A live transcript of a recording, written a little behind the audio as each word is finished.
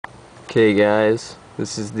Okay guys,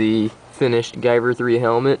 this is the finished Guyver 3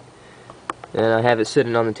 helmet, and I have it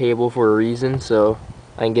sitting on the table for a reason, so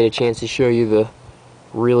I can get a chance to show you the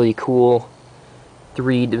really cool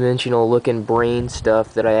three-dimensional looking brain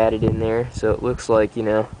stuff that I added in there, so it looks like, you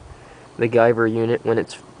know, the Guyver unit when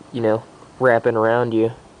it's, you know, wrapping around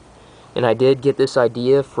you. And I did get this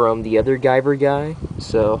idea from the other Guyver guy,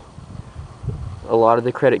 so a lot of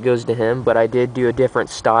the credit goes to him, but I did do a different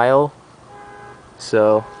style,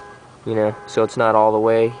 so you know, so it's not all the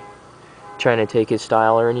way trying to take his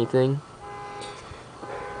style or anything.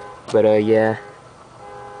 But yeah,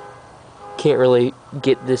 can't really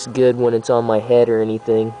get this good when it's on my head or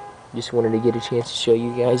anything. Just wanted to get a chance to show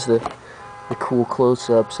you guys the cool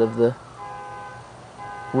close-ups of the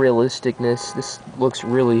realisticness. This looks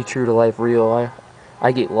really true to life real.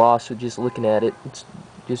 I get lost with just looking at it. It's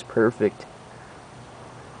just perfect.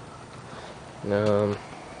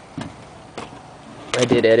 I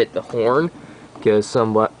did edit the horn because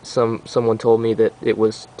someone told me that it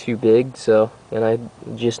was too big, so, and I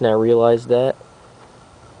just now realized that.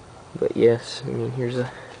 But yes, I mean,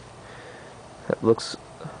 that looks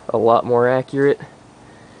a lot more accurate.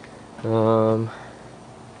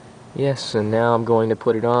 Yes, and now I'm going to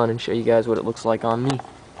put it on and show you guys what it looks like on me.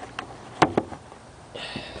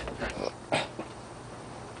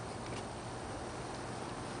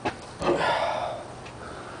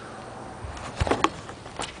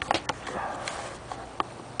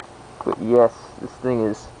 But yes, this thing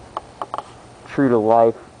is true to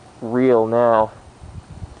life, real now.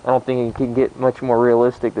 I don't think it can get much more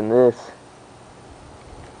realistic than this.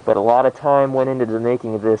 But a lot of time went into the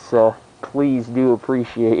making of this, so please do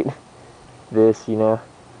appreciate this, you know.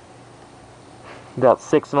 About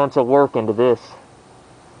 6 months of work into this.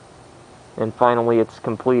 And finally it's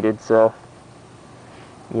completed, so,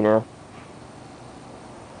 you know.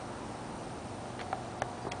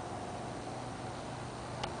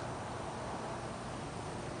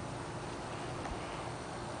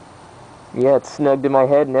 Yeah, it's snug to my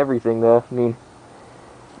head and everything, though. I mean,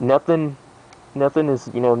 nothing is,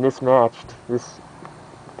 you know, mismatched. This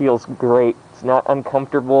feels great. It's not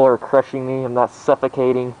uncomfortable or crushing me. I'm not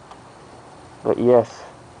suffocating. But yes,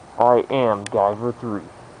 I am Guyver 3.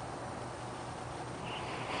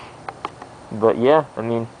 But yeah, I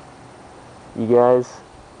mean, you guys,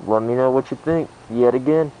 let me know what you think, yet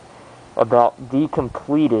again, about the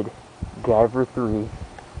completed Guyver 3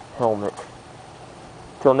 helmet.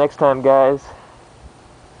 Till next time, guys.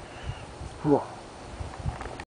 Whew.